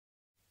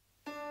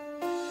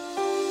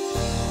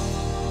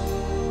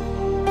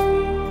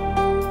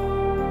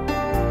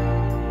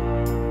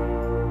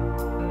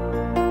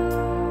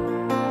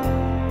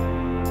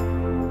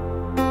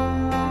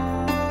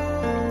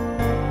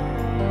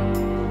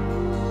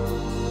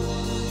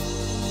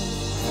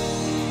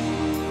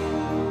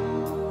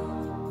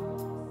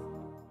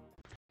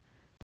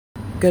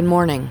Good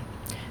morning.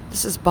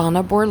 This is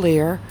Bona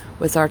Bourlier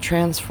with our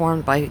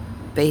Transformed by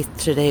Faith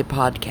Today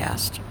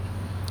podcast.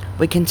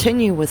 We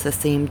continue with the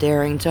theme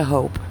Daring to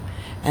Hope,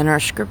 and our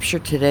scripture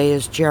today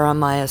is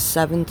Jeremiah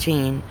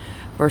 17,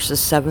 verses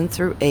 7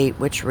 through 8,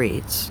 which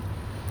reads,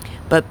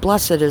 "But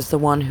blessed is the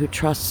one who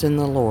trusts in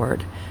the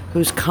Lord,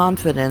 whose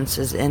confidence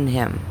is in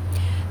him.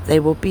 They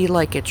will be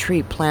like a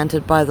tree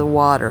planted by the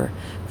water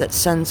that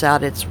sends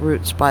out its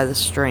roots by the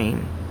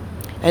stream.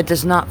 It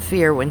does not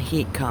fear when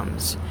heat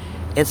comes.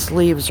 Its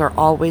leaves are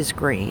always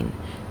green.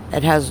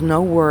 It has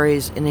no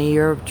worries in a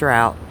year of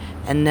drought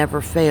and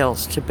never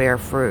fails to bear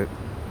fruit."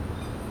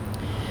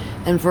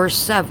 In verse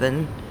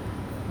 7,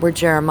 where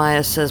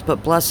Jeremiah says,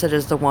 "But blessed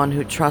is the one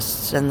who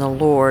trusts in the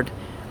Lord,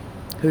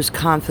 whose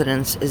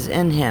confidence is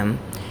in him,"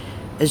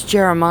 is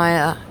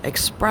Jeremiah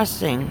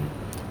expressing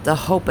the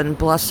hope and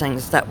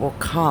blessings that will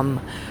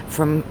come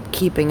from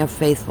keeping a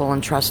faithful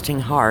and trusting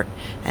heart.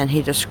 And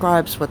he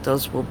describes what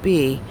those will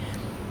be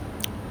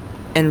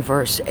in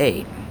verse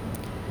 8.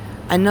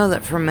 I know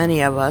that for many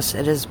of us,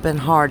 it has been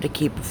hard to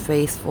keep a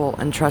faithful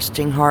and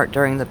trusting heart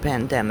during the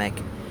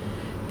pandemic.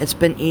 It's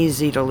been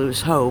easy to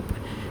lose hope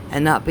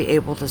and not be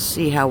able to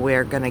see how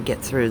we're going to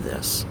get through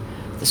this.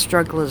 The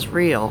struggle is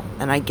real,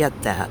 and I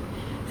get that.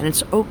 And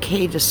it's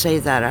okay to say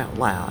that out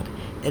loud.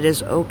 It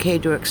is okay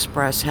to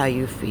express how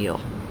you feel.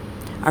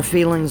 Our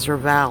feelings are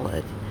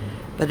valid,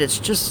 but it's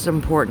just as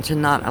important to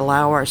not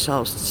allow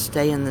ourselves to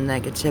stay in the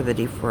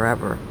negativity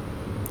forever.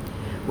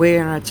 We're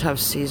in a tough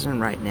season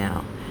right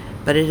now,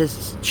 but it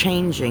is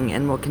changing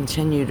and will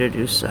continue to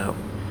do so.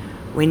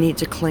 We need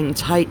to cling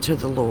tight to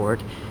the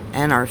Lord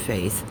and our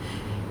faith,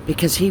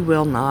 because He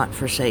will not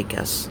forsake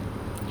us.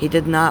 He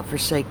did not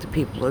forsake the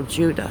people of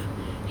Judah.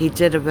 He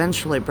did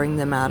eventually bring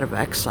them out of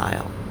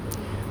exile.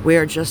 We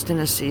are just in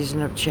a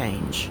season of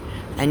change.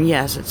 And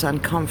yes, it's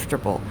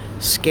uncomfortable,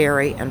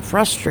 scary, and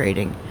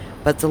frustrating,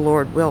 but the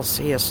Lord will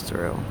see us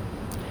through.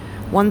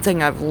 One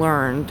thing I've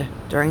learned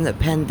during the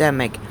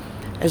pandemic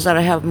is that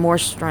I have more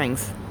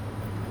strength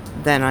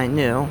than I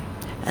knew,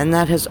 and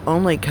that has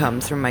only come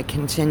through my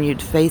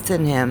continued faith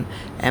in Him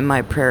and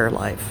my prayer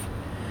life.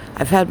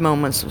 I've had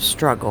moments of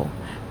struggle,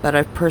 but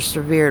I've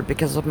persevered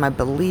because of my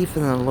belief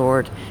in the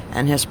Lord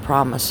and His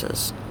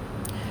promises.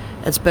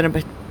 It's been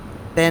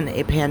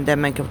a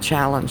pandemic of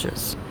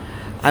challenges.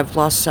 I've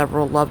lost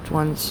several loved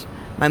ones.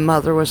 My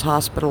mother was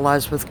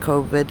hospitalized with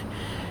COVID,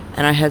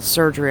 and I had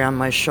surgery on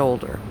my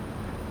shoulder.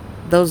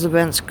 Those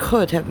events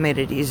could have made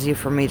it easy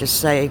for me to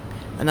say,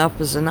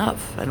 enough is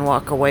enough, and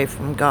walk away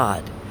from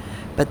God.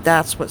 But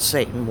that's what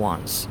Satan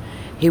wants.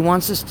 He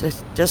wants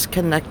us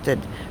disconnected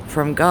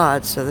from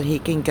God so that he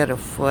can get a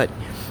foot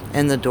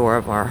in the door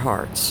of our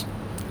hearts.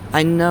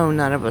 I know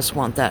none of us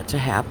want that to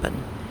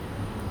happen.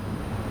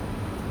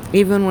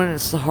 Even when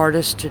it's the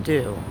hardest to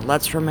do,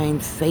 let's remain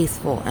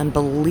faithful and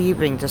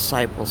believing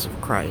disciples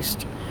of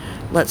Christ.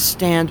 Let's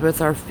stand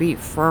with our feet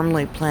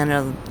firmly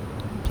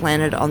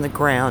planted on the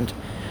ground,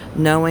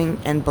 knowing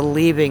and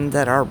believing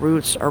that our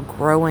roots are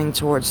growing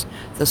towards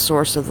the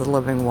source of the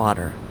living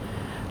water.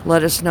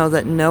 Let us know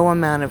that no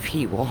amount of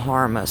heat will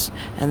harm us,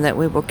 and that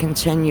we will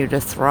continue to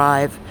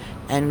thrive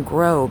and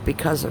grow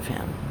because of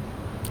Him.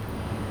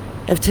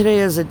 If today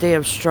is a day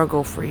of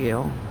struggle for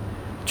you,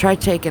 try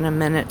taking a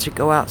minute to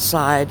go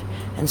outside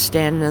and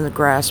stand in the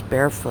grass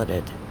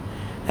barefooted,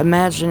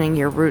 imagining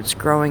your roots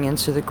growing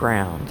into the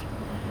ground.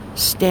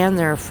 Stand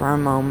there for a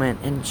moment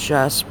and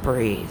just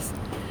breathe,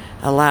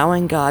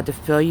 allowing God to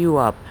fill you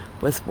up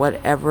with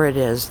whatever it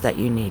is that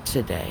you need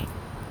today.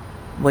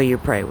 Will you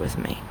pray with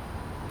me?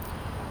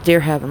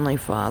 Dear Heavenly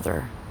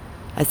Father,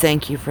 I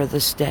thank you for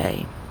this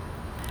day.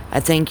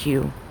 I thank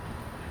you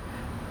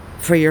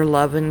for your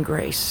love and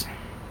grace.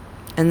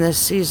 In this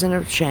season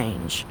of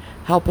change,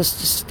 help us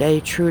to stay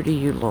true to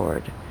you,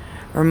 Lord.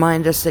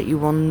 Remind us that you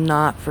will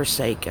not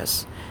forsake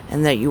us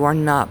and that you are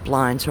not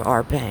blind to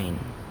our pain.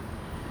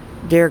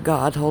 Dear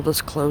God, hold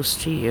us close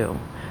to you,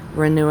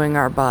 renewing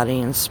our body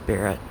and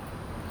spirit.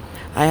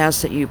 I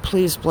ask that you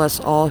please bless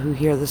all who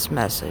hear this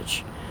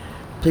message.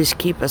 Please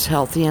keep us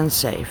healthy and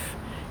safe.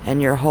 In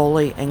your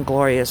holy and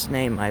glorious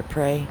name I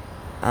pray.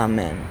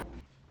 Amen.